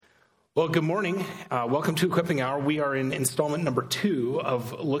Well, good morning. Welcome to Equipping Hour. We are in installment number 2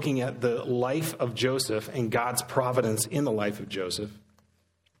 of looking at the life of Joseph and God's providence in the life of Joseph.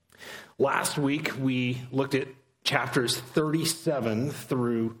 Last week, we looked at chapters 37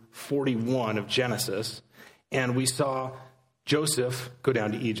 through 41 of Genesis, and we saw Joseph go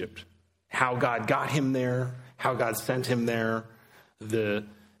down to Egypt, how God got him there, how God sent him there, the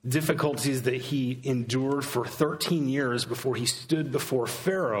difficulties that he endured for 13 years before he stood before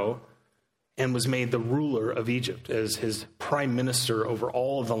Pharaoh and was made the ruler of Egypt as his prime minister over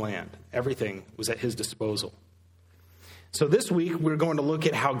all of the land. Everything was at his disposal. So this week, we're going to look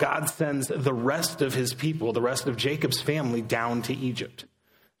at how God sends the rest of his people, the rest of Jacob's family, down to Egypt,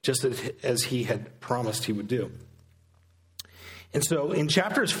 just as he had promised he would do. And so in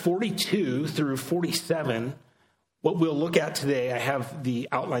chapters 42 through 47, what we'll look at today, I have the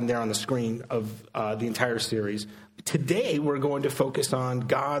outline there on the screen of the entire series. Today, we're going to focus on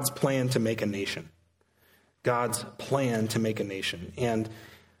God's plan to make a nation. God's plan to make a nation. And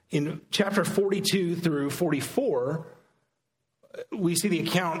in chapter 42 through 44, we see the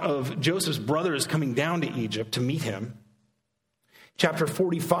account of Joseph's brothers coming down to Egypt to meet him. Chapter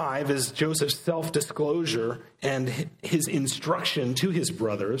 45 is Joseph's self-disclosure and his instruction to his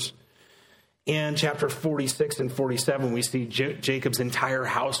brothers. And chapter 46 and 47, we see Jacob's entire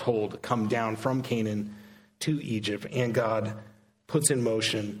household come down from Canaan to Egypt, and God puts in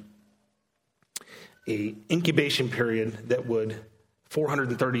motion an incubation period that would,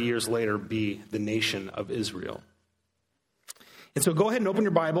 430 years later, be the nation of Israel. And so go ahead and open your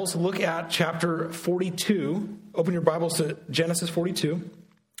Bibles. Look at chapter 42. Open your Bibles to Genesis 42.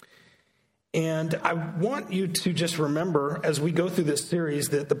 And I want you to just remember, as we go through this series,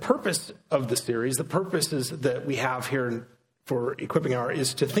 that the purpose of the series, the purposes that we have here for Equipping Hour,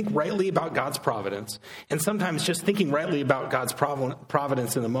 is to think rightly about God's providence. And sometimes just thinking rightly about God's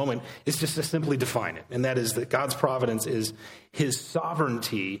providence in the moment is just to simply define it. And that is that God's providence is his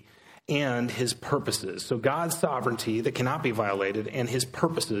sovereignty and his purposes. So God's sovereignty that cannot be violated, and his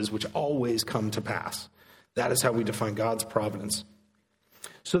purposes which always come to pass. That is how we define God's providence.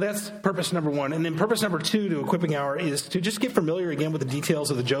 So that's purpose number 1. And then purpose number 2 to Equipping Hour is to just get familiar again with the details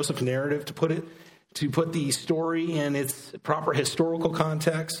of the Joseph narrative, to put the story in its proper historical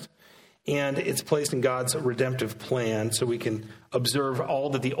context and its place in God's redemptive plan, so we can observe all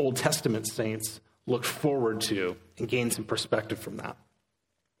that the Old Testament saints looked forward to and gain some perspective from that.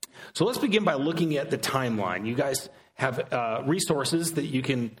 So let's begin by looking at the timeline. You guys have resources that you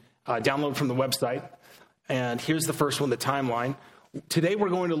can download from the website. And here's the first one, the timeline. Today we're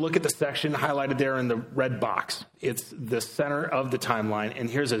going to look at the section highlighted there in the red box. It's the center of the timeline, and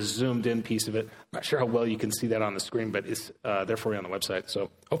here's a zoomed in piece of it. I'm not sure how well you can see that on the screen, but it's there for you on the website. So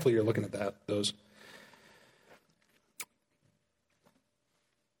hopefully you're looking at those.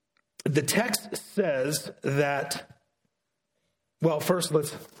 The text says that, well, first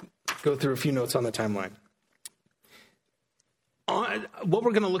let's go through a few notes on the timeline. What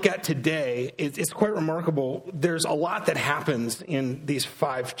we're going to look at today is quite remarkable. There's a lot that happens in these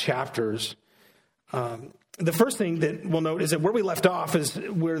 5 chapters. The first thing that we'll note is that where we left off is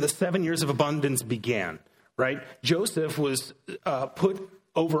where the 7 years of abundance began, right? Joseph was put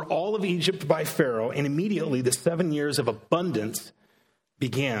over all of Egypt by Pharaoh, and immediately the 7 years of abundance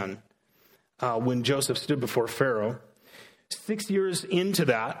began when Joseph stood before Pharaoh. 6 years into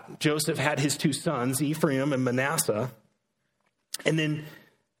that, Joseph had his 2 sons, Ephraim and Manasseh. And then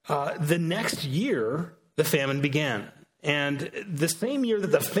the next year, the famine began. And the same year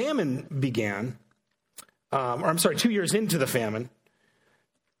that the famine began, 2 years into the famine,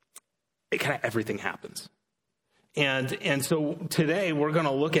 kind of everything happens. And so today we're going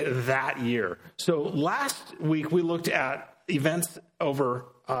to look at that year. So last week we looked at events over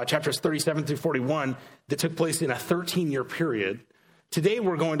chapters 37 through 41 that took place in a 13-year period. Today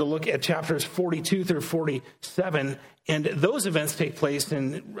we're going to look at chapters 42 through 47, and those events take place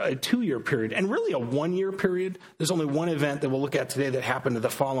in a 2-year period, and really a 1-year period. There's only one event that we'll look at today that happened the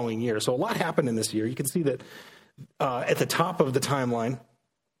following year. So a lot happened in this year. You can see that at the top of the timeline,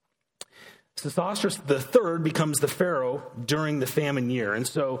 Sesostris III becomes the pharaoh during the famine year. And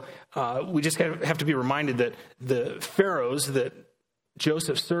so we just have to be reminded that the pharaohs that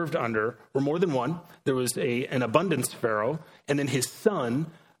Joseph served under were more than one. There was an abundance pharaoh, and then his son,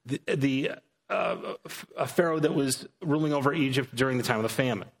 a pharaoh that was ruling over Egypt during the time of the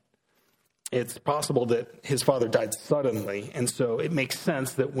famine. It's possible that his father died suddenly, and so it makes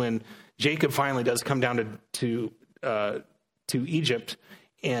sense that when Jacob finally does come down to Egypt,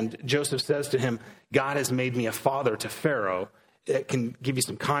 and Joseph says to him, "God has made me a father to Pharaoh," it can give you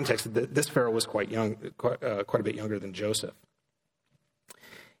some context that this Pharaoh was quite young, quite a bit younger than Joseph.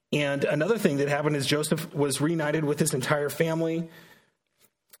 And another thing that happened is Joseph was reunited with his entire family.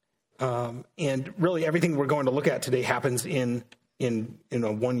 And really everything we're going to look at today happens in a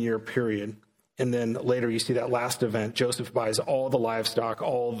 1-year period. And then later you see that last event. Joseph buys all the livestock,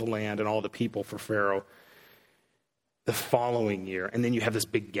 all the land, and all the people for Pharaoh the following year. And then you have this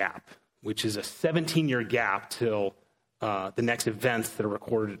big gap, which is a 17-year gap till the next events that are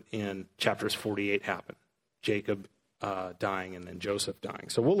recorded in chapters 48 happen. Jacob dying and then Joseph dying.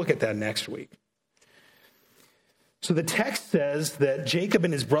 So we'll look at that next week. So the text says that Jacob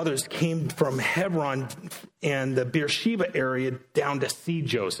and his brothers came from Hebron and the Beersheba area down to see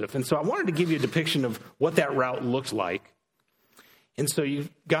Joseph. And so I wanted to give you a depiction of what that route looked like. And so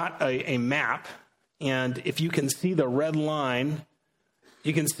you've got a map, and if you can see the red line,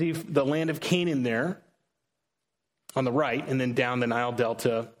 you can see the land of Canaan there on the right, and then down the Nile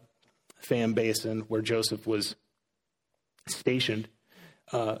Delta, Fayum Basin, where Joseph was stationed.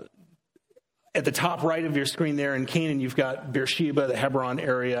 At the top right of your screen there in Canaan, you've got Beersheba, the Hebron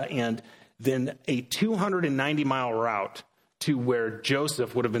area, and then a 290-mile route to where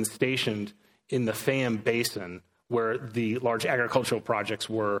Joseph would have been stationed in the Fayum Basin, where the large agricultural projects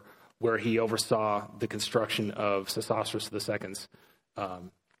were, where he oversaw the construction of Sesostris II's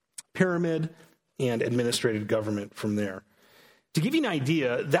pyramid and administrated government from there. To give you an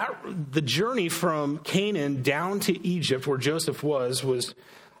idea, the journey from Canaan down to Egypt, where Joseph was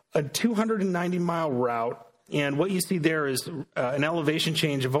a 290-mile route, and what you see there is an elevation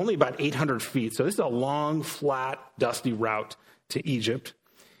change of only about 800 feet. So this is a long, flat, dusty route to Egypt.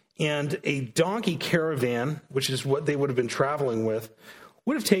 And a donkey caravan, which is what they would have been traveling with,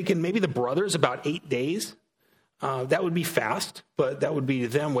 would have taken maybe the brothers about 8 days. That would be fast, but that would be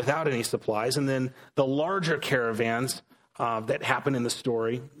them without any supplies. And then the larger caravans that happen in the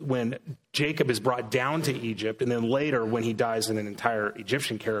story when Jacob is brought down to Egypt, and then later when he dies and an entire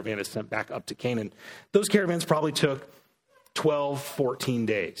Egyptian caravan is sent back up to Canaan, those caravans probably took 12, 14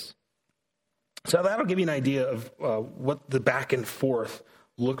 days. So that'll give you an idea of what the back and forth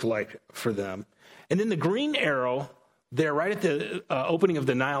looked like for them. And then the green arrow there right at the opening of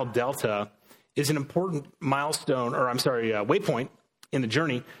the Nile Delta is an important waypoint in the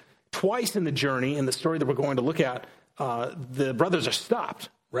journey. Twice in the journey, in the story that we're going to look at, the brothers are stopped,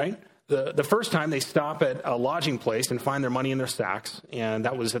 right? The first time they stop at a lodging place and find their money in their sacks, and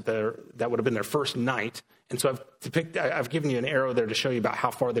that would have been their first night. And so I've given you an arrow there to show you about how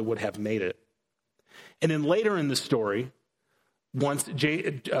far they would have made it. And then later in the story, once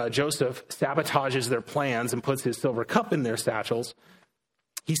Joseph sabotages their plans and puts his silver cup in their satchels,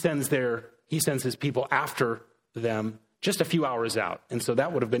 he sends his people after them just a few hours out. And so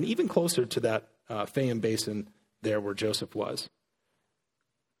that would have been even closer to that Fayum Basin there where Joseph was.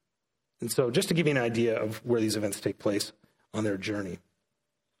 And so just to give you an idea of where these events take place on their journey.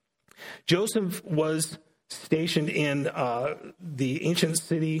 Joseph was stationed in the ancient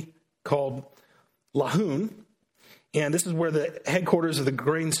city called Lahun, and this is where the headquarters of the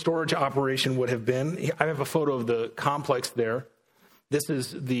grain storage operation would have been. I have a photo of the complex there. This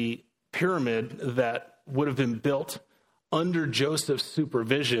is the pyramid that would have been built under Joseph's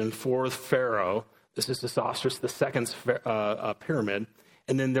supervision for Pharaoh. This is Sesostris II's pyramid.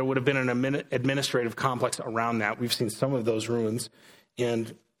 And then there would have been an administrative complex around that. We've seen some of those ruins.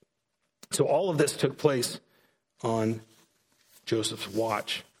 And so all of this took place on Joseph's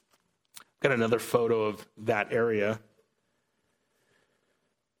watch. Got another photo of that area.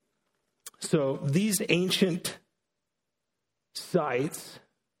 So these ancient sites,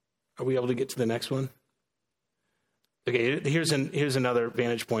 are we able to get to the next one? Okay, here's another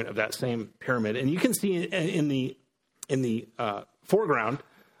vantage point of that same pyramid. And you can see in the foreground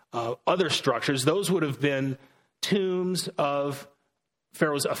other structures. Those would have been tombs of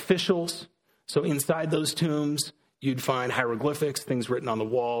Pharaoh's officials. So inside those tombs, you'd find hieroglyphics, things written on the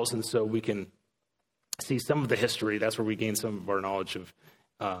walls, and so we can see some of the history. That's where we gain some of our knowledge of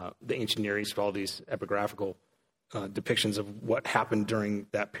the ancient Near East, all these epigraphical depictions of what happened during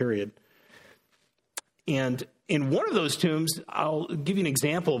that period. And in one of those tombs, I'll give you an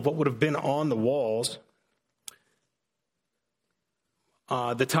example of what would have been on the walls.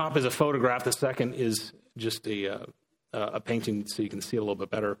 The top is a photograph. The second is just a painting so you can see it a little bit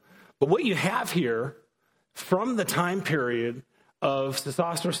better. But what you have here from the time period of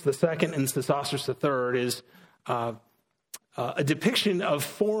Sesostris II and Sesostris III is a depiction of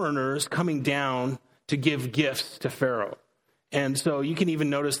foreigners coming down to give gifts to Pharaoh. And so you can even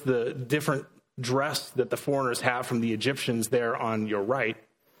notice the different dress that the foreigners have from the Egyptians there on your right.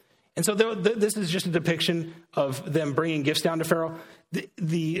 And so this is just a depiction of them bringing gifts down to Pharaoh.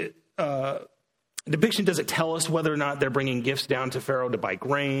 The depiction doesn't tell us whether or not they're bringing gifts down to Pharaoh to buy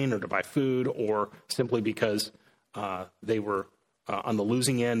grain or to buy food, or simply because they were on the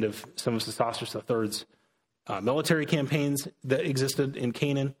losing end of some of Sesostris III's military campaigns that existed in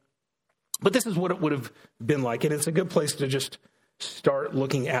Canaan. But this is what it would have been like, and it's a good place to just start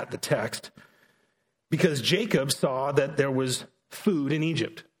looking at the text, because Jacob saw that there was food in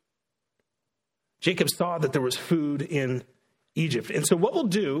Egypt. Jacob saw that there was food in Egypt. And so what we'll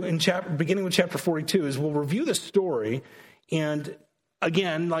do in beginning with chapter 42 is we'll review the story, and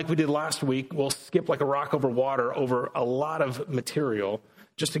again, like we did last week, we'll skip like a rock over water over a lot of material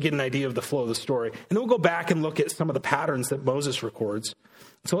just to get an idea of the flow of the story. And then we'll go back and look at some of the patterns that Moses records.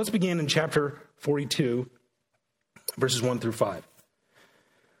 So let's begin in chapter 42, verses 1 through 5.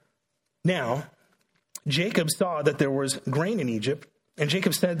 Now, Jacob saw that there was grain in Egypt, and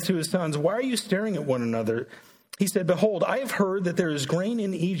Jacob said to his sons, "Why are you staring at one another?" He said, "Behold, I have heard that there is grain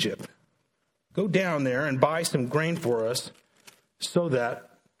in Egypt. Go down there and buy some grain for us, so that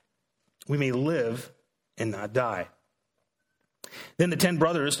we may live and not die." Then the 10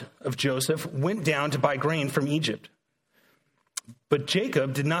 brothers of Joseph went down to buy grain from Egypt. But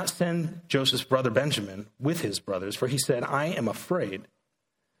Jacob did not send Joseph's brother Benjamin with his brothers, for he said, "I am afraid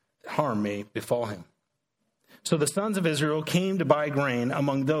that harm may befall him." So the sons of Israel came to buy grain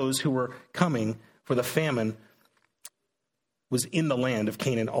among those who were coming, for the famine was in the land of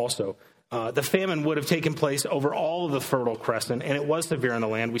Canaan also. The famine would have taken place over all of the Fertile Crescent, and it was severe in the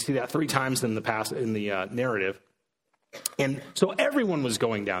land. We see that 3 times in the narrative. And so everyone was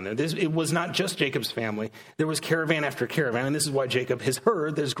going down there. It was not just Jacob's family. There was caravan after caravan, and this is why Jacob has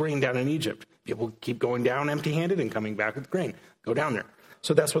heard there's grain down in Egypt. People keep going down empty-handed and coming back with grain. Go down there.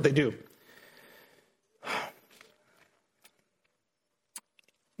 So that's what they do.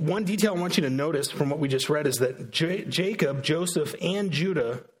 One detail I want you to notice from what we just read is that Jacob, Joseph, and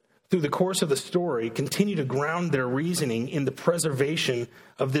Judah, through the course of the story, continue to ground their reasoning in the preservation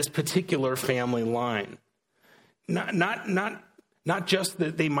of this particular family line. Not just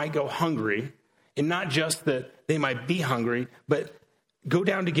that they might go hungry, and not just that they might be hungry, but go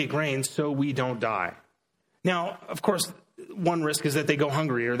down to get grain so we don't die. Now, of course, one risk is that they go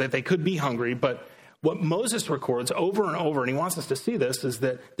hungry or that they could be hungry, but what Moses records over and over, and he wants us to see this, is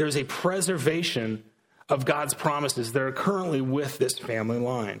that there's a preservation of God's promises that are currently with this family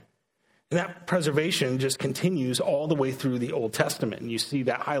line. And that preservation just continues all the way through the Old Testament. And you see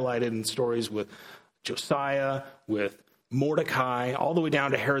that highlighted in stories with Josiah, with Mordecai, all the way down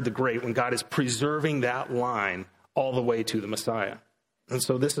to Herod the Great, when God is preserving that line all the way to the Messiah. And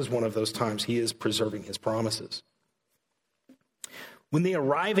so this is one of those times he is preserving his promises. When they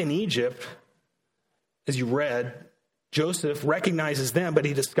arrive in Egypt, as you read, Joseph recognizes them, but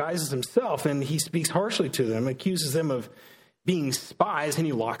he disguises himself, and he speaks harshly to them, accuses them of being spies, and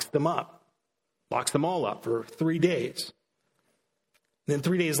he locks them all up for 3 days. Then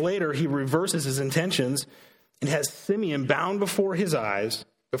 3 days later, he reverses his intentions and has Simeon bound before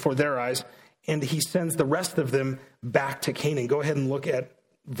their eyes, and he sends the rest of them back to Canaan. Go ahead and look at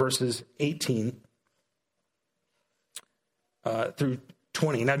verses 18 through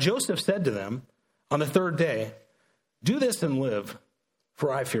 20. Now Joseph said to them on the 3rd day, "Do this and live,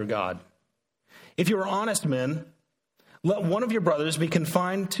 for I fear God. If you are honest men, let one of your brothers be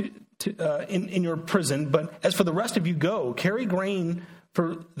confined in your prison, but as for the rest of you, go, carry grain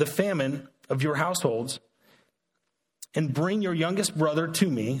for the famine of your households, and bring your youngest brother to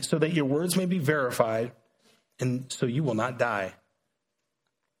me, so that your words may be verified, and so you will not die."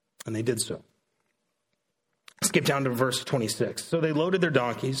 And they did so. Skip down to verse 26. So they loaded their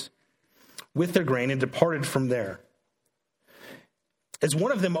donkeys with their grain and departed from there. As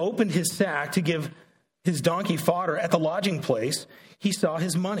one of them opened his sack to give his donkey fodder at the lodging place, he saw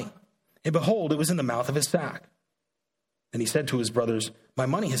his money, and behold, it was in the mouth of his sack. And he said to his brothers, "My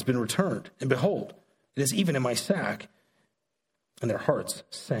money has been returned, and behold, it is even in my sack." And their hearts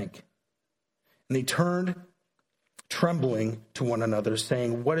sank. And they turned trembling to one another,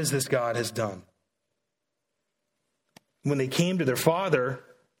 saying, "What is this God has done?" When they came to their father,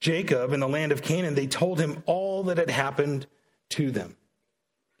 Jacob, in the land of Canaan, they told him all that had happened to them.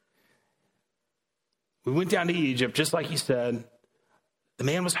 We went down to Egypt, just like he said. The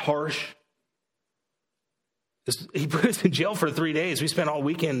man was harsh. He put us in jail for 3 days. We spent all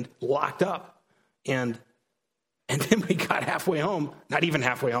weekend locked up. And then we got halfway home, not even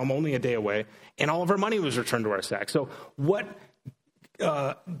halfway home, only a day away, and all of our money was returned to our sack. So what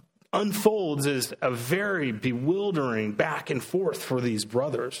unfolds is a very bewildering back and forth for these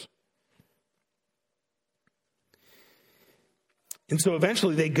brothers. And so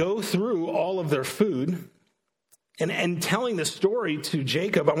eventually they go through all of their food, And telling the story to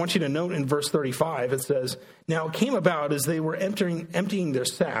Jacob, I want you to note in verse 35, it says, "Now it came about as they were emptying their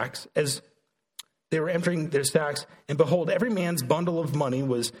sacks, and behold, every man's bundle of money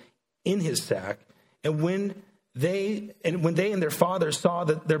was in his sack. And when they and their father saw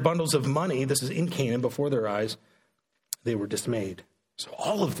that their bundles of money, this is in Canaan before their eyes, they were dismayed." So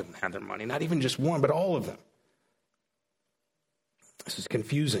all of them had their money, not even just one, but all of them. This is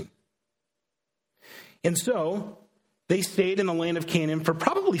confusing. And so they stayed in the land of Canaan for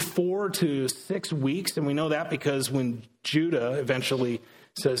probably 4 to 6 weeks. And we know that because when Judah eventually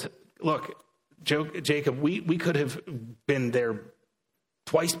says, "Look, Jacob, we could have been there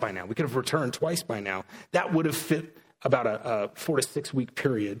twice by now. We could have returned twice by now." That would have fit about a 4 to 6 week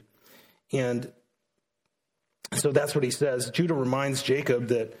period. And so that's what he says. Judah reminds Jacob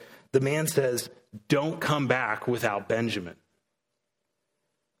that the man says, "Don't come back without Benjamin."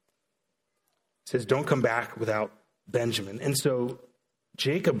 He says, "Don't come back without Benjamin." And so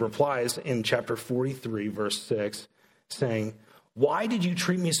Jacob replies in chapter 43, verse 6, saying, "Why did you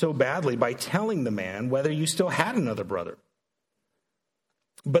treat me so badly by telling the man whether you still had another brother?"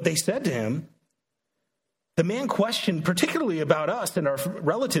 But they said to him, "The man questioned particularly about us and our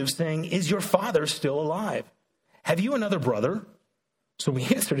relatives, saying, 'Is your father still alive? Have you another brother?' So we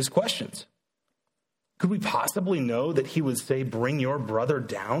answered his questions. Could we possibly know that he would say, 'Bring your brother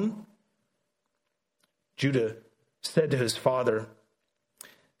down'?" Judah said to his father,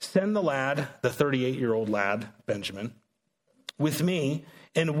 "Send the lad, the 38-year-old lad, Benjamin, with me,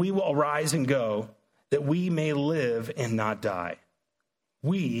 and we will arise and go, that we may live and not die.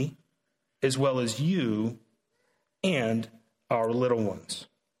 We, as well as you and our little ones."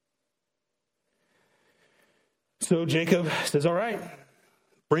 So Jacob says, "All right,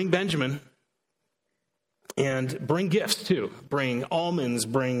 bring Benjamin and bring gifts too. Bring almonds,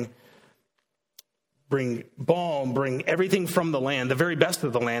 bring balm, bring everything from the land, the very best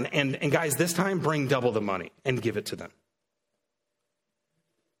of the land. And guys, this time bring double the money and give it to them."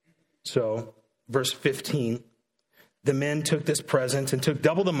 So, verse 15, the men took this present and took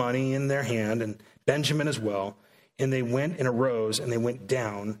double the money in their hand, and Benjamin as well. And they went and arose, and they went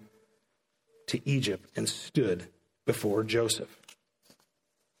down to Egypt and stood before Joseph.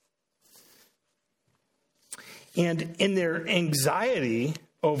 And in their anxiety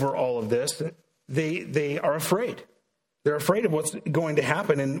over all of this, they are afraid. They're afraid of what's going to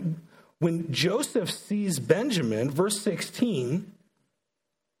happen. And when Joseph sees Benjamin, verse 16,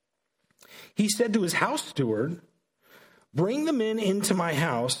 he said to his house steward, "Bring the men into my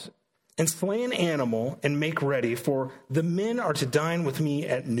house and slay an animal and make ready, for the men are to dine with me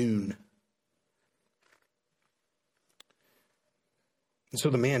at noon." And so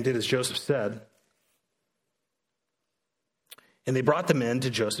the man did as Joseph said. And they brought the men to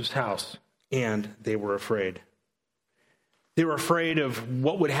Joseph's house, and they were afraid. They were afraid of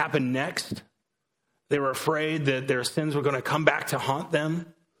what would happen next. They were afraid that their sins were going to come back to haunt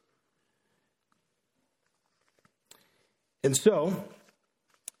them. And so,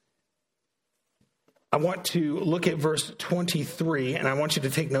 I want to look at verse 23, and I want you to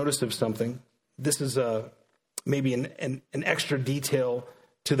take notice of something. This is maybe an extra detail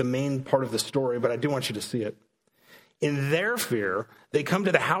to the main part of the story, but I do want you to see it. In their fear, they come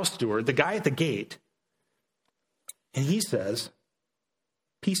to the house steward, the guy at the gate, and he says,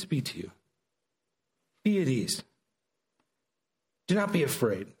 "Peace be to you. Be at ease. Do not be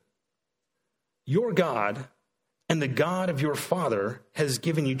afraid. Your God and the God of your father has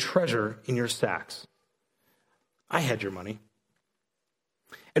given you treasure in your sacks. I had your money."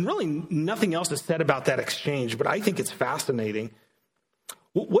 And really nothing else is said about that exchange, but I think it's fascinating.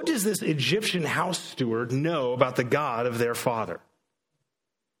 What does this Egyptian house steward know about the God of their father?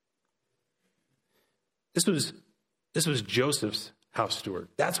 This was Joseph's house steward.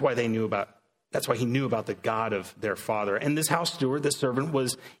 That's why he knew about the God of their father. And this house steward, this servant,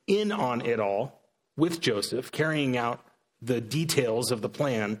 was in on it all with Joseph, carrying out the details of the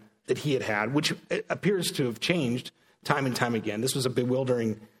plan that he had, which appears to have changed time and time again. This was a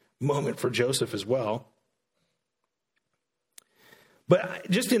bewildering moment for Joseph as well.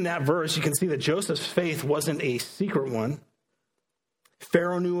 But just in that verse, you can see that Joseph's faith wasn't a secret one.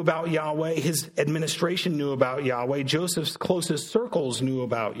 Pharaoh knew about Yahweh. His administration knew about Yahweh. Joseph's closest circles knew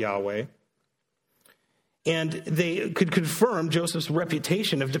about Yahweh. And they could confirm Joseph's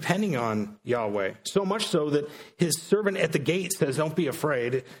reputation of depending on Yahweh. So much so that his servant at the gate says, "Don't be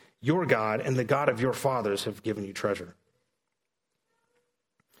afraid. Your God and the God of your fathers have given you treasure."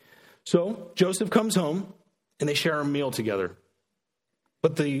 So Joseph comes home, and they share a meal together.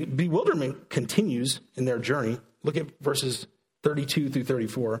 But the bewilderment continues in their journey. Look at verses 32 through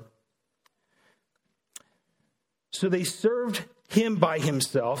 34. So they served him by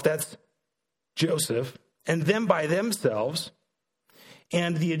himself, that's Joseph, and them by themselves,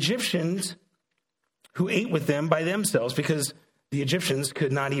 and the Egyptians who ate with them by themselves, because the Egyptians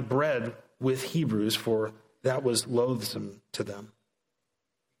could not eat bread with Hebrews, for that was loathsome to them.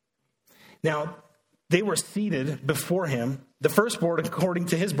 Now, they were seated before him, the firstborn according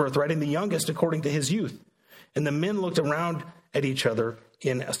to his birthright, and the youngest according to his youth. And the men looked around at each other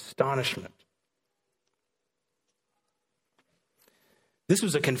in astonishment. This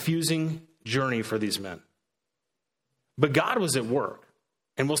was a confusing journey for these men. But God was at work,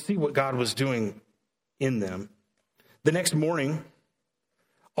 and we'll see what God was doing in them. The next morning,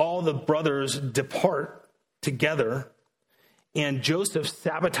 all the brothers depart together, and Joseph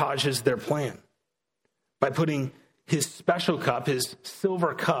sabotages their plan by putting his special cup, his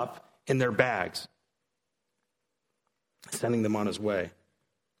silver cup, in their bags, sending them on his way.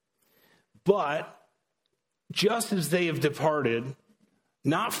 But just as they have departed,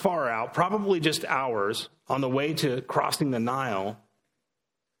 not far out, probably just hours, on the way to crossing the Nile,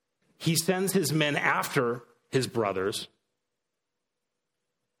 he sends his men after his brothers,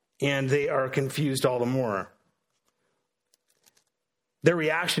 and they are confused all the more. Their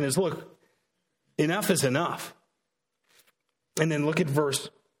reaction is, look, enough is enough. And then look at verse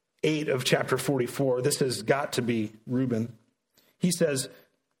 8 of chapter 44. This has got to be Reuben. He says,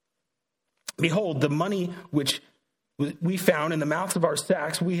 behold, the money which we found in the mouths of our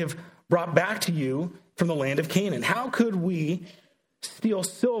sacks, we have brought back to you from the land of Canaan. How could we steal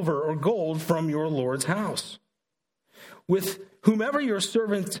silver or gold from your Lord's house? With whomever your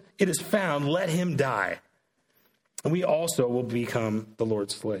servant it is found, let him die. And we also will become the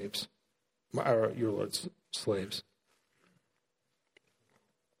Lord's slaves, or your Lord's slaves.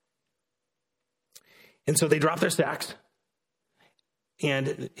 And so they drop their sacks,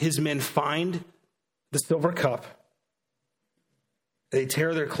 and his men find the silver cup. They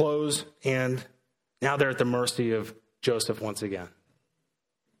tear their clothes, and now they're at the mercy of Joseph once again.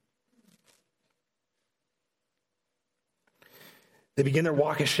 They begin their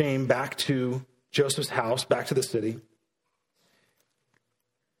walk of shame back to Joseph's house, back to the city.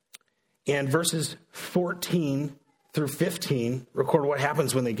 And verses 14 through 15 record what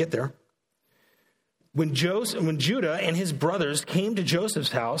happens when they get there. When Judah and his brothers came to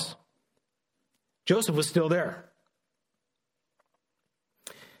Joseph's house, Joseph was still there.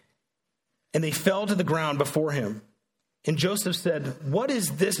 And they fell to the ground before him. And Joseph said, what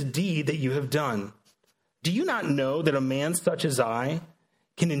is this deed that you have done? Do you not know that a man such as I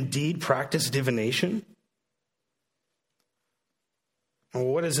can indeed practice divination? Well,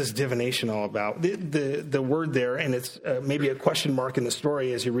 what is this divination all about? The word there, and it's maybe a question mark in the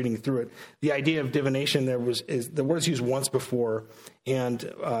story as you're reading through it. The idea of divination is the word's used once before, and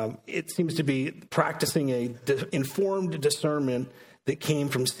it seems to be practicing a informed discernment that came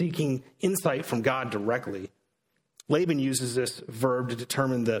from seeking insight from God directly. Laban uses this verb to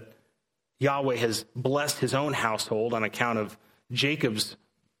determine that Yahweh has blessed his own household on account of Jacob's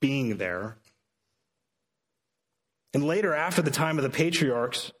being there. And later, after the time of the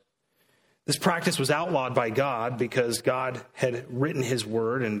patriarchs, this practice was outlawed by God because God had written his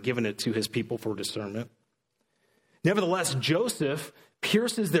word and given it to his people for discernment. Nevertheless, Joseph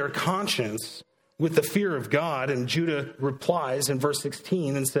pierces their conscience with the fear of God, and Judah replies in verse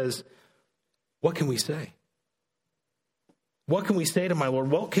 16 and says, what can we say? What can we say to my Lord?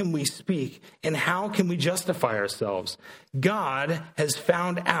 What can we speak? And how can we justify ourselves? God has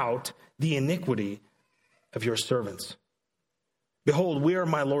found out the iniquity of your servants. Behold, we are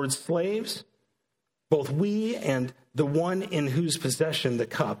my Lord's slaves, both we and the one in whose possession the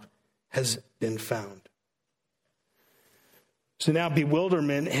cup has been found. So now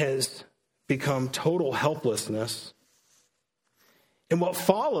bewilderment has become total helplessness. And what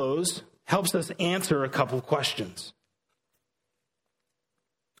follows helps us answer a couple of questions.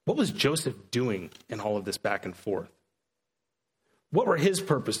 What was Joseph doing in all of this back and forth? What were his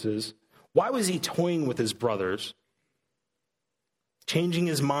purposes? Why was he toying with his brothers? Changing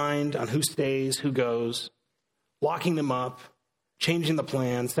his mind on who stays, who goes, locking them up, changing the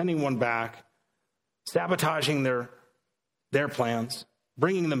plan, sending one back, sabotaging their plans,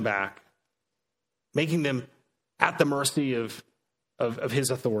 bringing them back, making them at the mercy of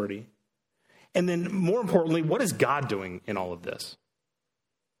his authority. And then more importantly, what is God doing in all of this?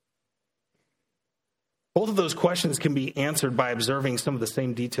 Both of those questions can be answered by observing some of the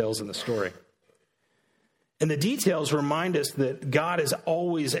same details in the story. And the details remind us that God is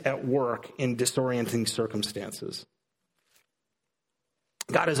always at work in disorienting circumstances.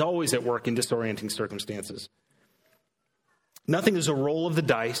 God is always at work in disorienting circumstances. Nothing is a roll of the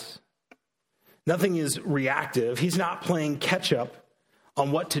dice. Nothing is reactive. He's not playing catch up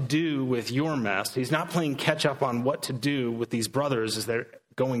on what to do with your mess. He's not playing catch up on what to do with these brothers as they're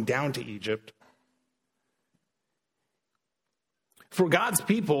going down to Egypt. For God's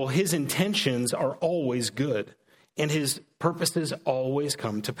people, his intentions are always good, and his purposes always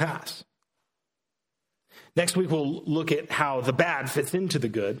come to pass. Next week, we'll look at how the bad fits into the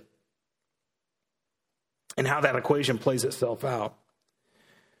good and how that equation plays itself out.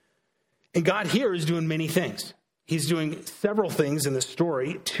 And God here is doing many things. He's doing several things in the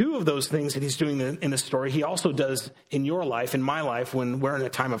story. Two of those things that he's doing in the story, he also does in your life, in my life, when we're in a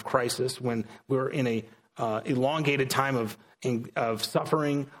time of crisis, when we're in a elongated time of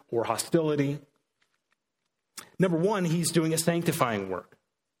suffering or hostility. Number one, he's doing a sanctifying work.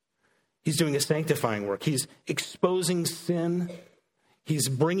 He's doing a sanctifying work. He's exposing sin. He's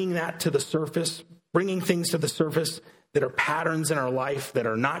bringing that to the surface, bringing things to the surface that are patterns in our life that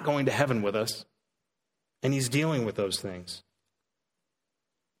are not going to heaven with us. And he's dealing with those things.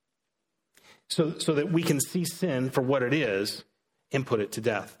 So that we can see sin for what it is and put it to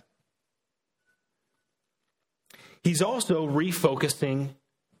death. He's also refocusing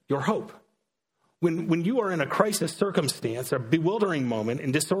your hope. When you are in a crisis circumstance, a bewildering moment,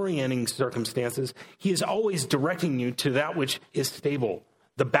 and disorienting circumstances, he is always directing you to that which is stable,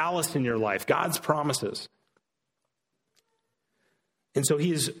 the ballast in your life, God's promises. And so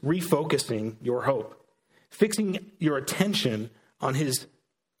he is refocusing your hope, fixing your attention on his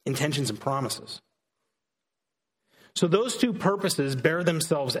intentions and promises. So those two purposes bear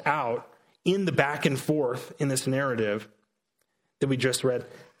themselves out in the back and forth in this narrative that we just read.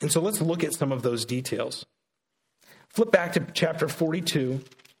 And so let's look at some of those details. Flip back to chapter 42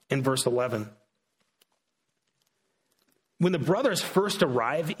 and verse 11. When the brothers first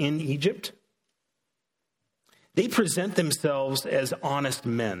arrive in Egypt, they present themselves as honest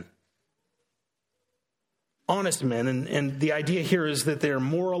men. Honest men, and the idea here is that they're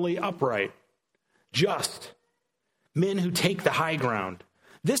morally upright, just, men who take the high ground.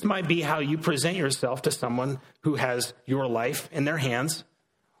 This might be how you present yourself to someone who has your life in their hands,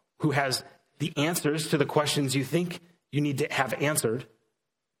 who has the answers to the questions you think you need to have answered.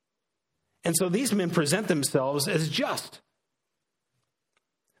 And so these men present themselves as just.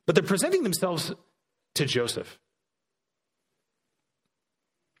 But they're presenting themselves to Joseph.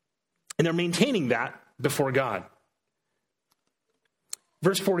 And they're maintaining that before God.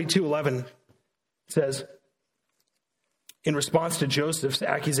 Verse 42:11 says, in response to Joseph's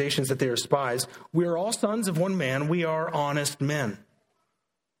accusations that they are spies, we are all sons of one man, we are honest men.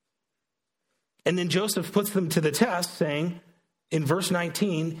 And then Joseph puts them to the test, saying in verse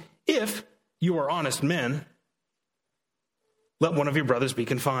 19, if you are honest men, let one of your brothers be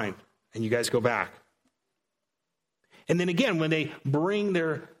confined, and you guys go back. And then again, when they bring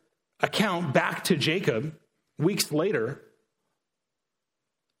their account back to Jacob weeks later,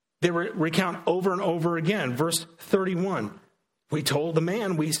 they recount over and over again. Verse 31, we told the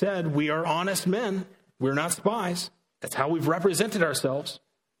man, we said, we are honest men. We're not spies. That's how we've represented ourselves.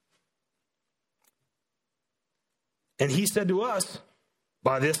 And he said to us,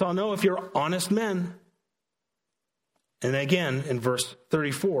 by this I'll know if you're honest men. And again, in verse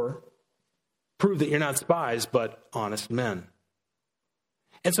 34, prove that you're not spies, but honest men.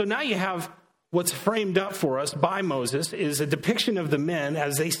 And so now you have what's framed up for us by Moses is a depiction of the men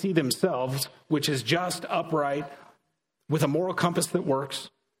as they see themselves, which is just, upright, with a moral compass that works,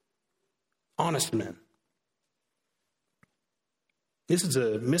 honest men. This is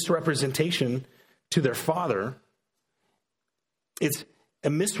a misrepresentation to their father. It's a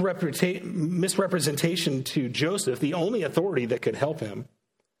misrepresentation to Joseph, the only authority that could help him.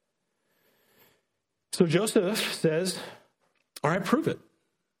 So Joseph says, all right, prove it.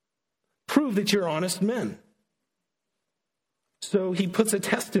 Prove that you're honest men. So he puts a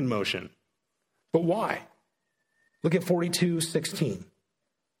test in motion. But why? Look at 42:16.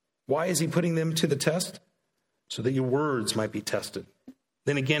 Why is he putting them to the test? So that your words might be tested.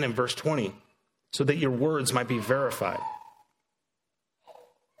 Then again in verse 20, so that your words might be verified.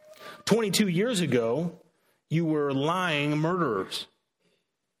 22 years ago, you were lying murderers.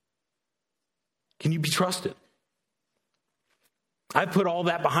 Can you be trusted? I put all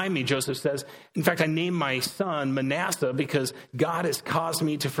that behind me, Joseph says. In fact, I named my son Manasseh because God has caused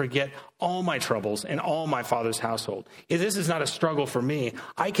me to forget all my troubles and all my father's household. If this is not a struggle for me,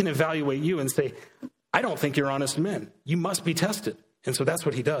 I can evaluate you and say, I don't think you're honest men. You must be tested. And so that's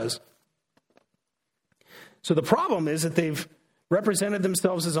what he does. So the problem is that they've represented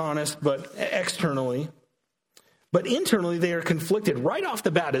themselves as honest, but externally, But internally, they are conflicted right off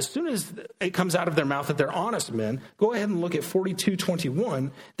the bat. As soon as it comes out of their mouth that they're honest men, go ahead and look at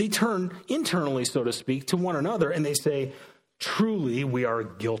 42:21. They turn internally, so to speak, to one another, and they say, truly, we are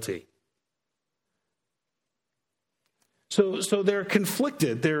guilty. So they're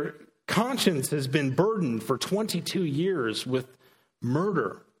conflicted. Their conscience has been burdened for 22 years with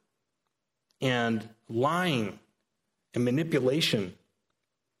murder and lying and manipulation.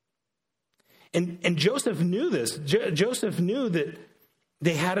 And Joseph knew this. Joseph knew that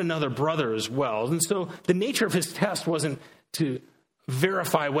they had another brother as well. And so the nature of his test wasn't to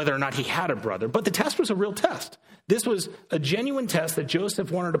verify whether or not he had a brother, but the test was a real test. This was a genuine test that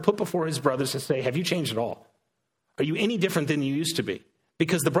Joseph wanted to put before his brothers to say, have you changed at all? Are you any different than you used to be?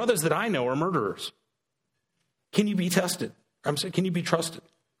 Because the brothers that I know are murderers. Can you be tested? Can you be trusted?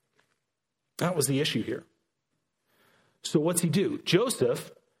 That was the issue here. So what's he do?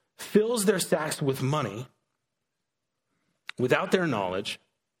 Joseph fills their sacks with money without their knowledge.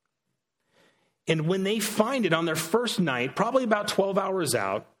 And when they find it on their first night, probably about 12 hours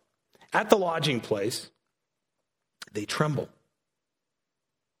out, at the lodging place, they tremble.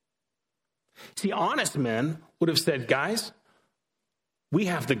 See, honest men would have said, guys, we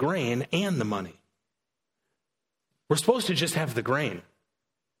have the grain and the money. We're supposed to just have the grain.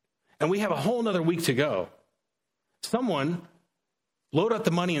 And we have a whole nother week to go. Someone load up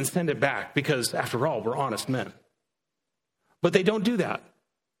the money and send it back because, after all, we're honest men. But they don't do that.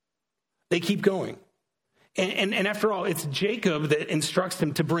 They keep going. And after all, it's Jacob that instructs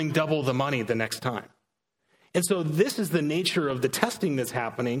them to bring double the money the next time. And so this is the nature of the testing that's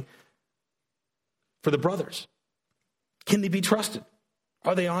happening for the brothers. Can they be trusted?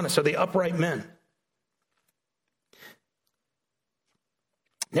 Are they honest? Are they upright men?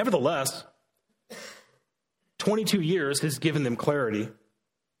 Nevertheless, 22 years has given them clarity.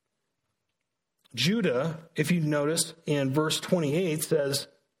 Judah, if you notice in verse 28, says,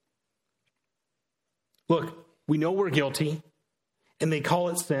 look, we know we're guilty, and they call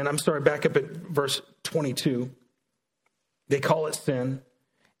it sin. I'm sorry, back up at verse 22. They call it sin.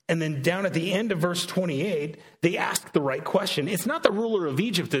 And then down at the end of verse 28, they ask the right question. It's not the ruler of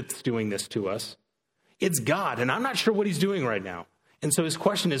Egypt that's doing this to us. It's God, and I'm not sure what he's doing right now. And so his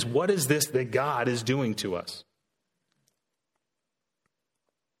question is, what is this that God is doing to us?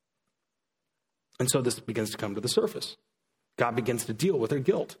 And so this begins to come to the surface. God begins to deal with their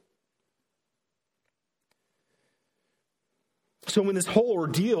guilt. So when this whole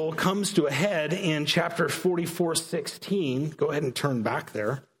ordeal comes to a head in chapter 44:16, go ahead and turn back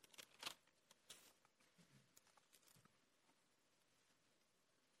there.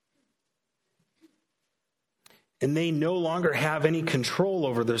 And they no longer have any control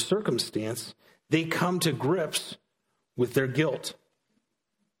over their circumstance. They come to grips with their guilt.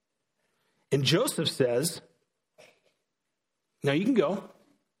 And Joseph says, now you can go.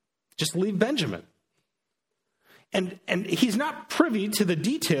 Just leave Benjamin. And he's not privy to the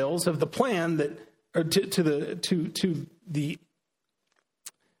details of the plan that, or to the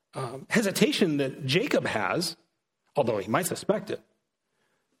hesitation that Jacob has, although he might suspect it.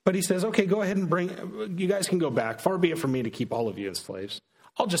 But he says, okay, go ahead and you guys can go back. Far be it from me to keep all of you as slaves.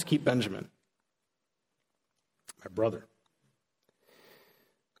 I'll just keep Benjamin, my brother.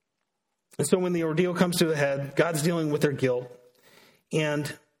 And so when the ordeal comes to a head, God's dealing with their guilt,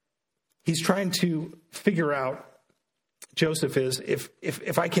 and he's trying to figure out, Joseph is,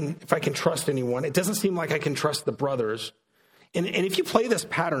 if I can trust anyone. It doesn't seem like I can trust the brothers. And if you play this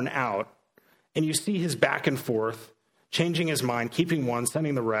pattern out and you see his back and forth, changing his mind, keeping one,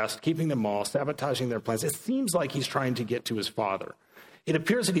 sending the rest, keeping them all, sabotaging their plans, it seems like he's trying to get to his father. It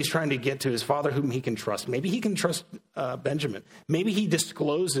appears that he's trying to get to his father whom he can trust. Maybe he can trust Benjamin. Maybe he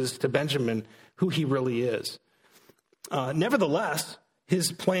discloses to Benjamin who he really is. Nevertheless,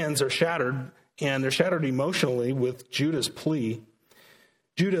 his plans are shattered, and they're shattered emotionally with Judah's plea.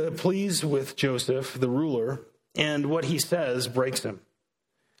 Judah pleads with Joseph, the ruler, and what he says breaks him.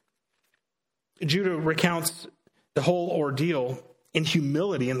 Judah recounts the whole ordeal in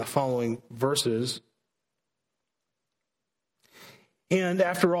humility in the following verses. And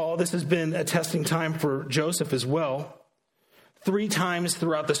after all, this has been a testing time for Joseph as well. 3 times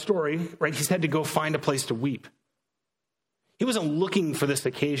throughout the story, right, he's had to go find a place to weep. He wasn't looking for this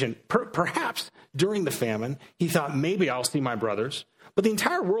occasion. Perhaps during the famine, he thought, maybe I'll see my brothers. But the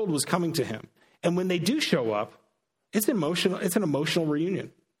entire world was coming to him. And when they do show up, it's emotional. It's an emotional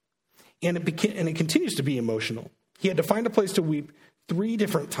reunion. And it continues to be emotional. He had to find a place to weep 3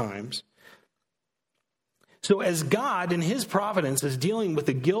 different times. So as God in his providence is dealing with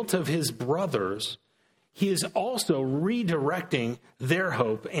the guilt of his brothers, he is also redirecting their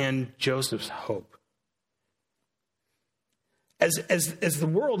hope and Joseph's hope. as the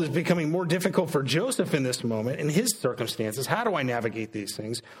world is becoming more difficult for Joseph in this moment, in his circumstances, how do I navigate these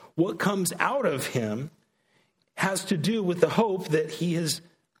things? What comes out of him has to do with the hope that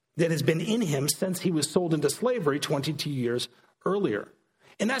has been in him since he was sold into slavery 22 years earlier.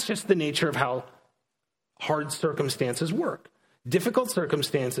 And that's just the nature of how hard circumstances work. Difficult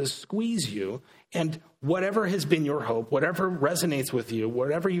circumstances squeeze you, and whatever has been your hope, whatever resonates with you,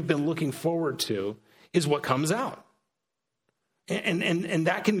 whatever you've been looking forward to, is what comes out. And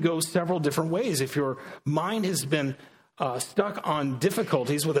that can go several different ways. If your mind has been stuck on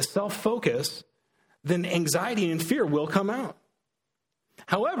difficulties with a self-focus, then anxiety and fear will come out.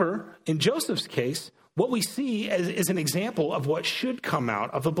 However, in Joseph's case, what we see is an example of what should come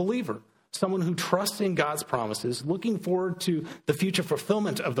out of a believer. Someone who trusts in God's promises, looking forward to the future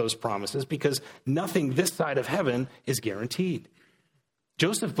fulfillment of those promises, because nothing this side of heaven is guaranteed.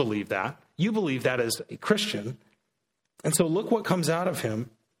 Joseph believed that. You believe that as a Christian. And so look what comes out of him.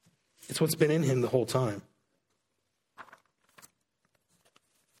 It's what's been in him the whole time.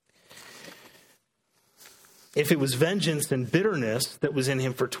 If it was vengeance and bitterness that was in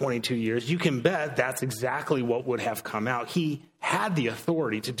him for 22 years, you can bet that's exactly what would have come out. He had the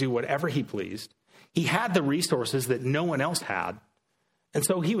authority to do whatever he pleased. He had the resources that no one else had. And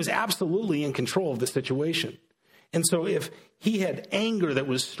so he was absolutely in control of the situation. And so if he had anger that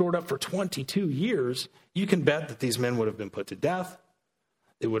was stored up for 22 years, you can bet that these men would have been put to death.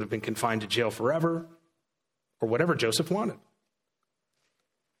 They would have been confined to jail forever, or whatever Joseph wanted.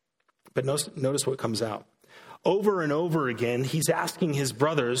 But notice what comes out. Over and over again, he's asking his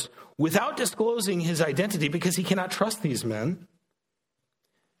brothers, without disclosing his identity because he cannot trust these men,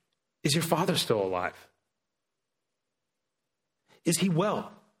 is your father still alive? Is he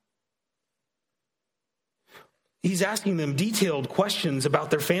well? He's asking them detailed questions about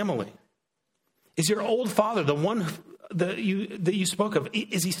their family. Is your old father, the one that you spoke of,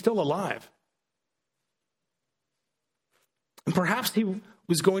 is he still alive? And perhaps he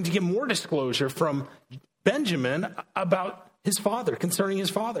was going to get more disclosure from Benjamin about his father, concerning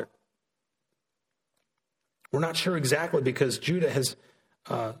his father. We're not sure exactly because Judah has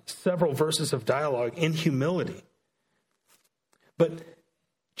several verses of dialogue in humility. But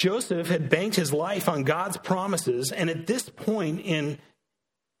Joseph had banked his life on God's promises, and at this point in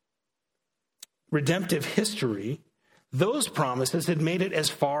redemptive history, those promises had made it as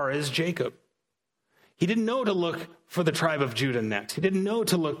far as Jacob. He didn't know to look for the tribe of Judah next. He didn't know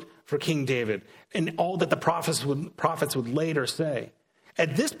to look for King David and all that the prophets would later say.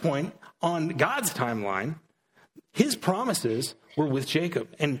 At this point, on God's timeline, his promises were with Jacob,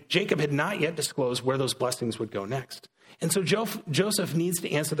 and Jacob had not yet disclosed where those blessings would go next. And so Joseph needs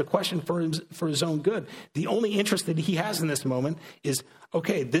to answer the question for his own good. The only interest that he has in this moment is,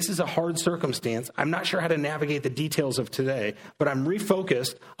 okay, this is a hard circumstance. I'm not sure how to navigate the details of today, but I'm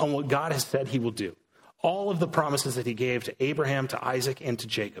refocused on what God has said he will do. All of the promises that he gave to Abraham, to Isaac, and to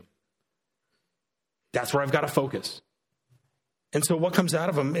Jacob. That's where I've got to focus. And so what comes out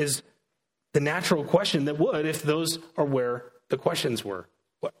of him is the natural question that would, if those are where the questions were.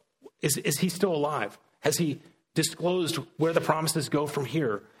 Is he still alive? Has he disclosed where the promises go from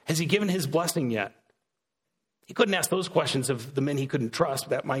here? Has he given his blessing yet? He couldn't ask those questions of the men he couldn't trust.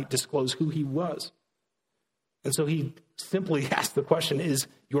 That might disclose who he was. And so he simply asked the question, is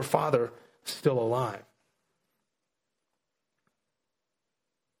your father still alive?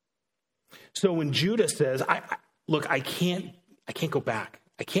 So when Judah says, I can't go back.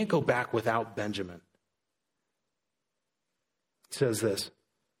 I can't go back without Benjamin. It says this,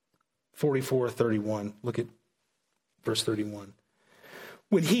 44:31. Look at verse 31.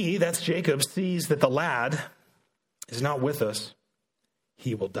 When he, that's Jacob, sees that the lad is not with us,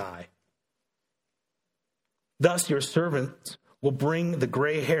 he will die. Thus your servants will bring the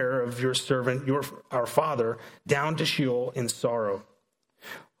gray hair of your servant, our father, down to Sheol in sorrow.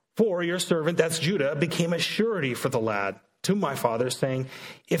 For your servant, that's Judah, became a surety for the lad to my father, saying,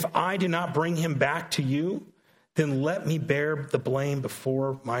 if I do not bring him back to you, then let me bear the blame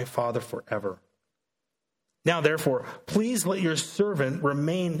before my father forever. Now, therefore, please let your servant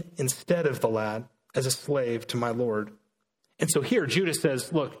remain instead of the lad as a slave to my Lord. And so here Judah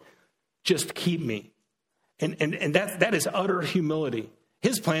says, look, just keep me. And that is utter humility.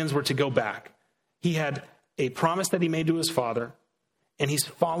 His plans were to go back. He had a promise that he made to his father, and he's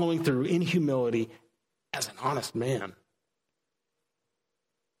following through in humility as an honest man.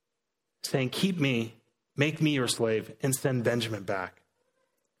 Saying, keep me, make me your slave, and send Benjamin back.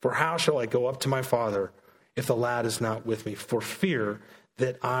 For how shall I go up to my father if the lad is not with me, for fear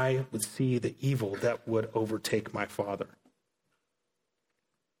that I would see the evil that would overtake my father?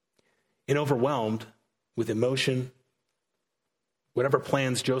 And overwhelmed with emotion Whatever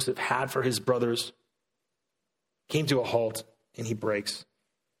plans Joseph had for his brothers came to a halt, and he breaks.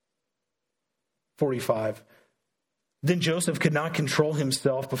 45. Then Joseph could not control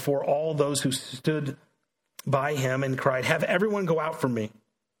himself before all those who stood by him and cried, "Have everyone go out from me."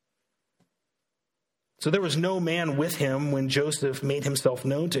 So there was no man with him when Joseph made himself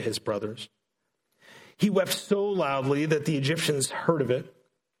known to his brothers. He wept so loudly that the Egyptians heard of it,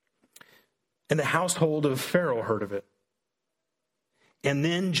 and the household of Pharaoh heard of it. And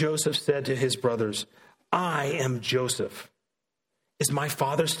then Joseph said to his brothers, "I am Joseph. Is my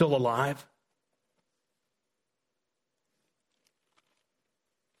father still alive?"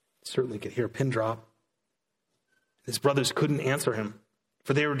 Certainly could hear a pin drop. His brothers couldn't answer him,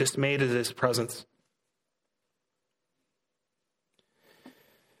 for they were dismayed at his presence.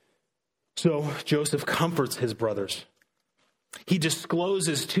 So Joseph comforts his brothers. He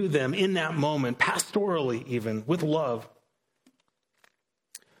discloses to them in that moment, pastorally even, with love,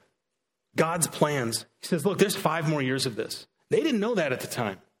 God's plans. He says, look, there's 5 more years of this. They didn't know that at the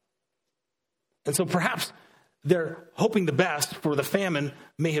time. And so perhaps they're hoping the best for the famine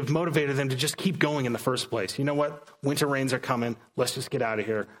may have motivated them to just keep going in the first place. You know what? Winter rains are coming. Let's just get out of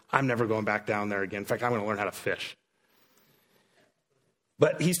here. I'm never going back down there again. In fact, I'm going to learn how to fish.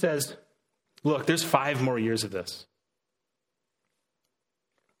 But he says, look, there's 5 more years of this.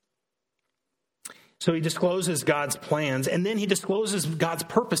 So he discloses God's plans, and then he discloses God's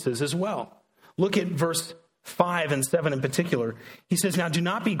purposes as well. Look at verse 5 and 7 in particular. He says, now do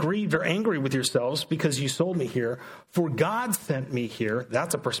not be grieved or angry with yourselves because you sold me here, for God sent me here.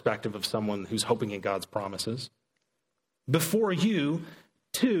 That's a perspective of someone who's hoping in God's promises. Before you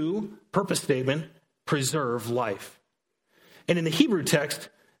to, purpose statement, preserve life. And in the Hebrew text,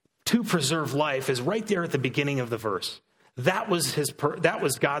 to preserve life is right there at the beginning of the verse. That was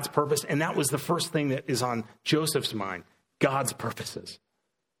God's purpose, and that was the first thing that is on Joseph's mind, God's purposes.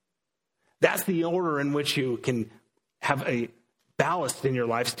 That's the order in which you can have a ballast in your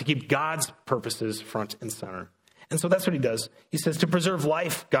life, to keep God's purposes front and center. And so that's what he does. He says, to preserve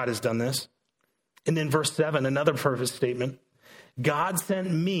life, God has done this. And then verse 7, another purpose statement. God sent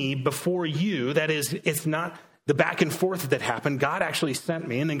me before you. That is, it's not the back and forth that happened. God actually sent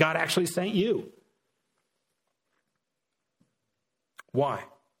me, and then God actually sent you. Why?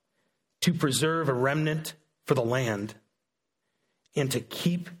 To preserve a remnant for the land and to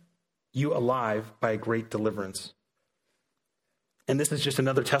keep you alive by a great deliverance. And this is just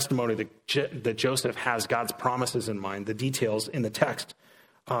another testimony that Joseph has God's promises in mind, the details in the text.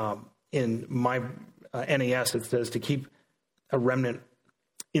 In my NAS, it says to keep a remnant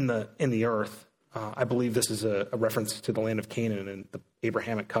in the earth. I believe this is a reference to the land of Canaan and the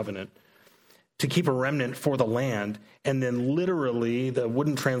Abrahamic covenant. To keep a remnant for the land. And then literally, the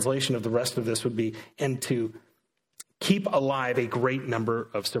wooden translation of the rest of this would be, and to keep alive a great number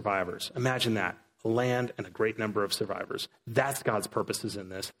of survivors. Imagine that. A land and a great number of survivors. That's God's purposes in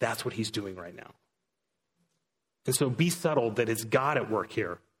this. That's what he's doing right now. And so be settled that it's God at work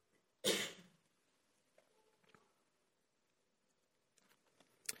here.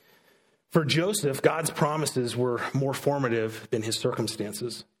 For Joseph, God's promises were more formative than his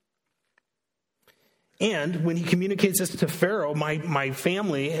circumstances. And when he communicates this to Pharaoh, my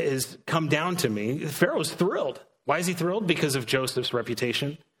family has come down to me. Pharaoh's thrilled. Why is he thrilled? Because of Joseph's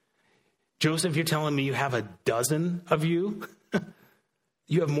reputation. Joseph, you're telling me you have a dozen of you?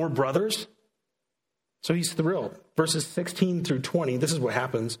 You have more brothers? So he's thrilled. Verses 16 through 20, this is what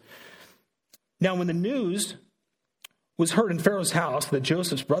happens. Now, when the news was heard in Pharaoh's house that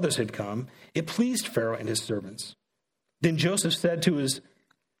Joseph's brothers had come, it pleased Pharaoh and his servants. Then Pharaoh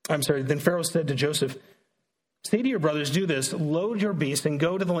said to Joseph, say to your brothers, do this, load your beasts and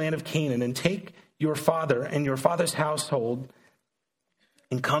go to the land of Canaan and take your father and your father's household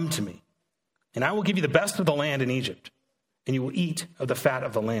and come to me. And I will give you the best of the land in Egypt, and you will eat of the fat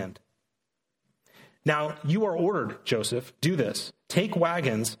of the land. Now you are ordered, Joseph, do this. Take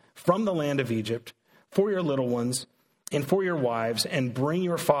wagons from the land of Egypt for your little ones and for your wives, and bring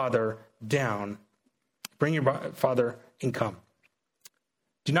your father down. Bring your father and come.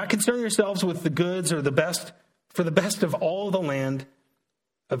 Do not concern yourselves with the goods or the best, for the best of all the land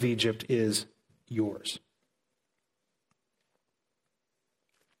of Egypt is yours.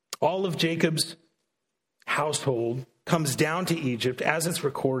 All of Jacob's household comes down to Egypt as it's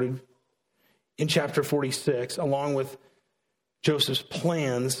recorded in chapter 46, along with Joseph's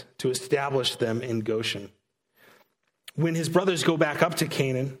plans to establish them in Goshen. When his brothers go back up to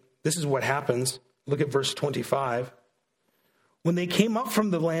Canaan, this is what happens. Look at verse 25. When they came up from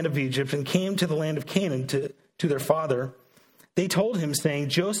the land of Egypt and came to the land of Canaan to their father, they told him, saying,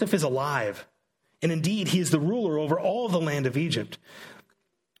 Joseph is alive, And indeed, he is the ruler over all the land of Egypt.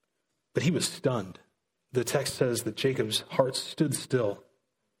 But he was stunned. The text says that Jacob's heart stood still,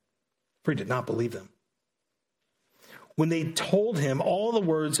 for he did not believe them. When they told him all the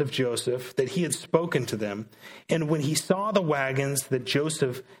words of Joseph that he had spoken to them, and when he saw the wagons that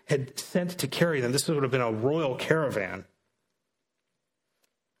Joseph had sent to carry them, this would have been a royal caravan,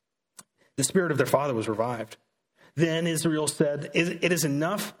 the spirit of their father was revived. Then Israel said, "It is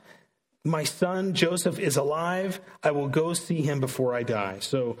enough. My son Joseph is alive. I will go see him before I die."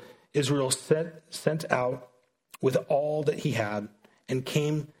 So Israel sent out with all that he had and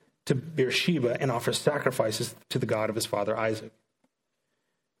came to Beersheba and offered sacrifices to the God of his father Isaac.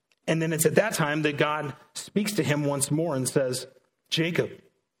 And then it's at that time that God speaks to him once more and says, "Jacob."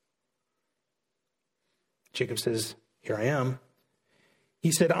 Jacob says, "Here I am."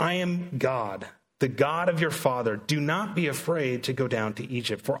 He said, "I am God, the God of your father. Do not be afraid to go down to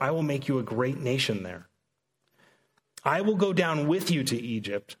Egypt, for I will make you a great nation there. I will go down with you to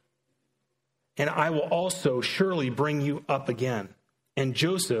Egypt, and I will also surely bring you up again, and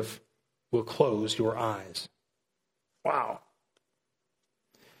Joseph will close your eyes." Wow.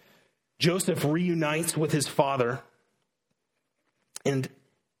 Joseph reunites with his father, and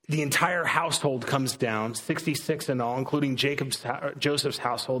the entire household comes down, 66 in all, including Joseph's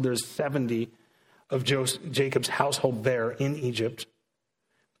household. There's 70 of Jacob's household there in Egypt.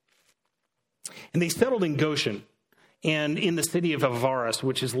 And they settled in Goshen and in the city of Avaris,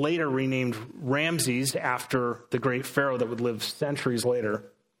 which is later renamed Ramses after the great Pharaoh that would live centuries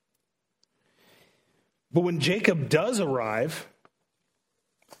later. But when Jacob does arrive,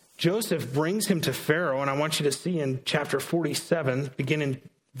 Joseph brings him to Pharaoh, and I want you to see in chapter 47, beginning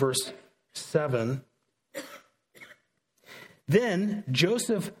verse 7. Then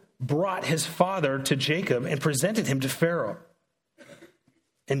Joseph brought his father to Jacob and presented him to Pharaoh.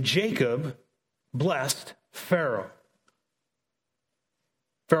 And Jacob blessed Pharaoh.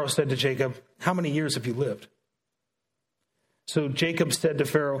 Pharaoh said to Jacob, "How many years have you lived?" So Jacob said to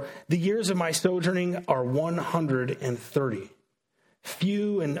Pharaoh, "The years of my sojourning are 130.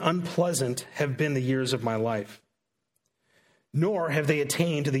 Few and unpleasant have been the years of my life, nor have they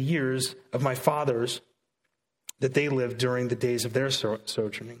attained to the years of my fathers that they lived during the days of their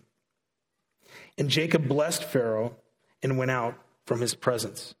sojourning." And Jacob blessed Pharaoh and went out from his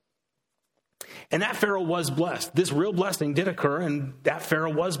presence. And that Pharaoh was blessed. This real blessing did occur, and that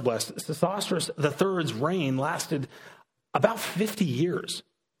Pharaoh was blessed. Sesostris III's reign lasted about 50 years.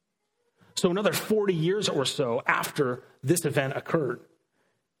 So another 40 years or so after this event occurred.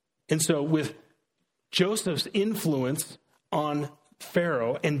 And so with Joseph's influence on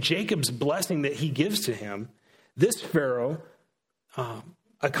Pharaoh and Jacob's blessing that he gives to him, this Pharaoh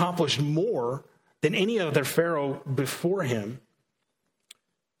accomplished more than any other Pharaoh before him.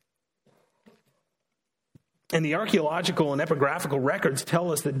 And the archaeological and epigraphical records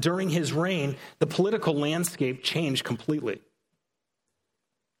tell us that during his reign, the political landscape changed completely.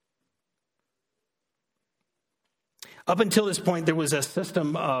 Up until this point, there was a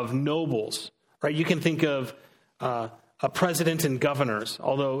system of nobles, right? You can think of a president and governors,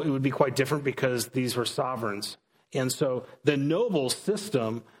 although it would be quite different because these were sovereigns. And so the noble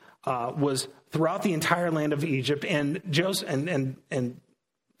system was throughout the entire land of Egypt, and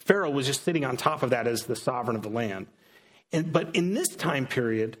Pharaoh was just sitting on top of that as the sovereign of the land. But in this time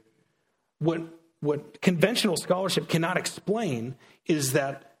period, what conventional scholarship cannot explain is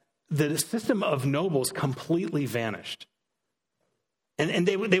that the system of nobles completely vanished. And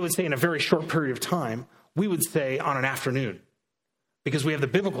they would say in a very short period of time, we would say on an afternoon, because we have the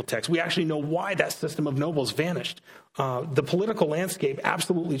biblical text. We actually know why that system of nobles vanished. The political landscape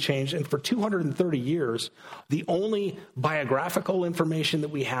absolutely changed, and for 230 years, the only biographical information that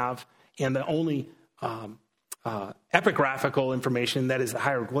we have and the only epigraphical information, that is the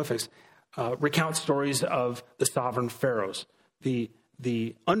hieroglyphics, recount stories of the sovereign pharaohs. The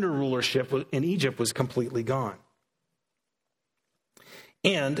under-rulership in Egypt was completely gone.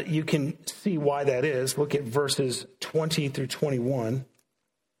 And you can see why that is. Look at verses 20 through 21.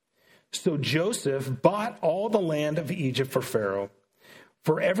 So Joseph bought all the land of Egypt for Pharaoh,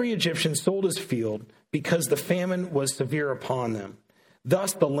 for every Egyptian sold his field because the famine was severe upon them.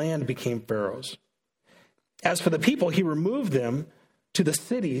 Thus the land became Pharaoh's. As for the people, he removed them to the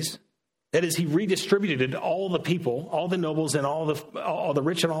cities. That is, he redistributed all the people, all the nobles and all the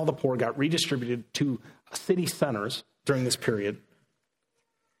rich and all the poor got redistributed to city centers during this period,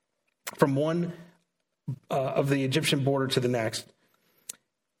 from one of the Egyptian border to the next.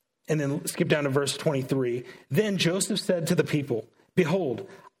 And then skip down to verse 23. Then Joseph said to the people, "Behold,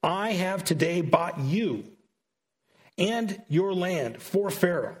 I have today bought you and your land for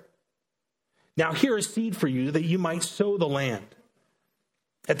Pharaoh. Now here is seed for you that you might sow the land.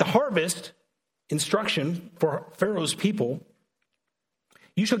 At the harvest, instruction for Pharaoh's people,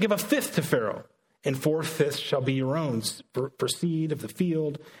 you shall give a fifth to Pharaoh, and 4/5 shall be your own for seed of the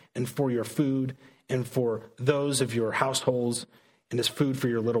field, and for your food, and for those of your households, and as food for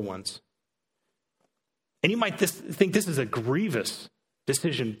your little ones. And you might think this is a grievous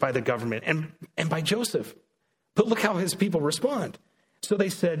decision by the government and by Joseph. But look how his people respond. So they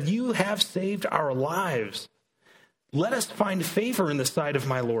said, you have saved our lives. Let us find favor in the sight of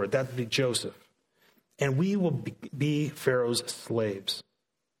my Lord. That would be Joseph. And we will be Pharaoh's slaves.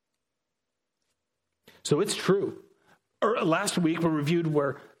 So it's true. Last week we reviewed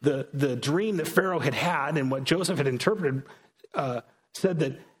where the dream that Pharaoh had and what Joseph had interpreted said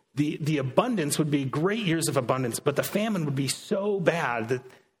that the abundance would be great years of abundance, but the famine would be so bad that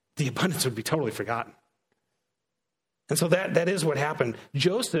the abundance would be totally forgotten. And so that is what happened.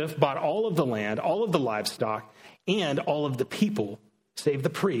 Joseph bought all of the land, all of the livestock, and all of the people, save the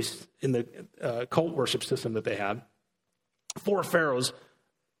priests in the cult worship system that they had, for Pharaoh's,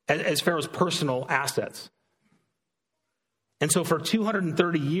 as Pharaoh's personal assets. And so for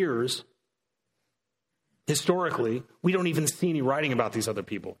 230 years, historically, we don't even see any writing about these other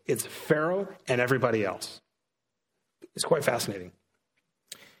people. It's Pharaoh and everybody else. It's quite fascinating.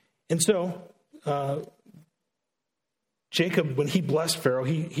 And so Jacob, when he blessed Pharaoh,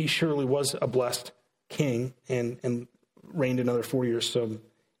 he surely was a blessed king and reigned another 40 or so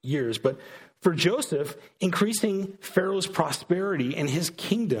years. But for Joseph, increasing Pharaoh's prosperity and his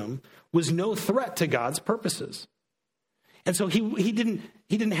kingdom was no threat to God's purposes. And so he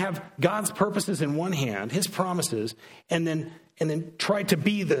didn't have God's purposes in one hand, his promises, and then try to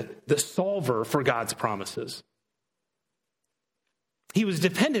be the solver for God's promises. He was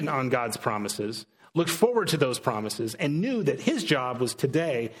dependent on God's promises, looked forward to those promises, and knew that his job was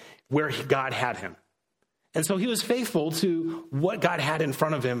today where God had him. And so he was faithful to what God had in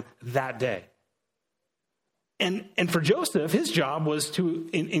front of him that day. And for Joseph, his job was to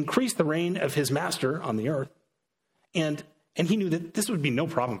increase the reign of his master on the earth. And he knew that this would be no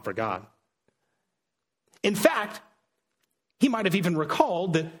problem for God. In fact, he might have even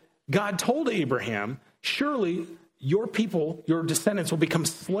recalled that God told Abraham, surely your people, your descendants will become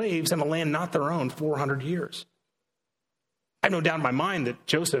slaves in a land not their own 400 years. I have no doubt in my mind that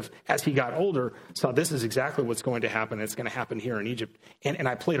Joseph, as he got older, saw this is exactly what's going to happen. It's going to happen here in Egypt. And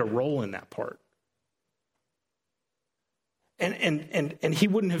I played a role in that part. And he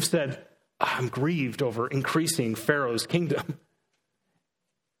wouldn't have said, I'm grieved over increasing Pharaoh's kingdom.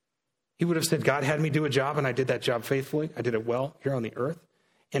 He would have said, God had me do a job and I did that job faithfully. I did it well here on the earth.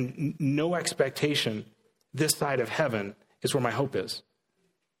 And no expectation this side of heaven is where my hope is.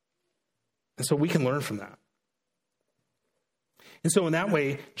 And so we can learn from that. And so in that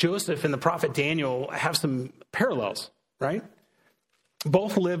way, Joseph and the prophet Daniel have some parallels, right?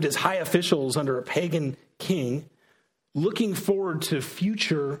 Both lived as high officials under a pagan king, looking forward to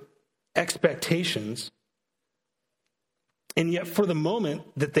future expectations. And yet for the moment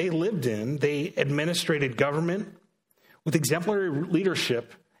that they lived in, they administrated government with exemplary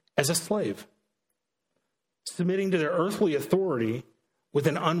leadership as a slave, submitting to their earthly authority with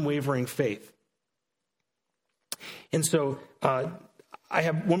an unwavering faith. And so I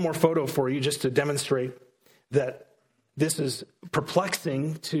have one more photo for you just to demonstrate that this is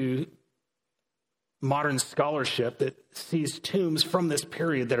perplexing to modern scholarship that sees tombs from this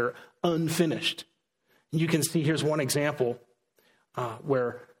period that are unfinished. You can see here's one example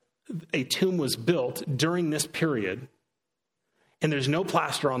where a tomb was built during this period, and there's no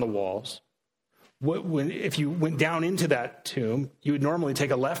plaster on the walls. If you went down into that tomb, you would normally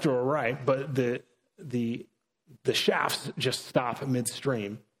take a left or a right, but the shafts just stop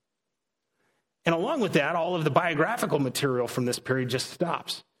midstream. And along with that, all of the biographical material from this period just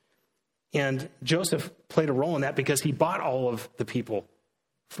stops. And Joseph played a role in that because he bought all of the people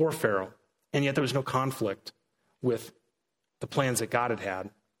for Pharaoh. And yet there was no conflict with the plans that God had.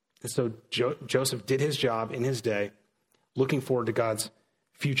 And so Joseph did his job in his day, looking forward to God's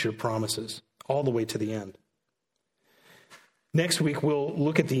future promises all the way to the end. Next week, we'll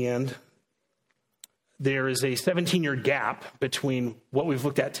look at the end. There is a 17-year gap between what we've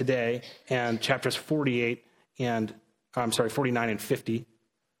looked at today and chapters 49 and 50,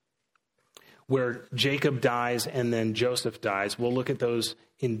 where Jacob dies and then Joseph dies. We'll look at those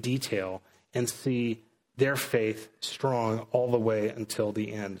in detail and see their faith strong all the way until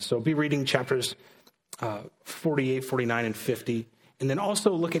the end. So be reading chapters 48, 49, and 50, and then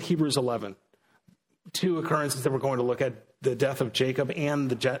also look at Hebrews 11. Two occurrences that we're going to look at, the death of Jacob and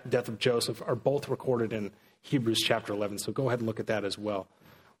the death of Joseph, are both recorded in Hebrews chapter 11. So go ahead and look at that as well.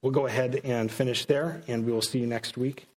 we'll go ahead and finish there, and we will see you next week.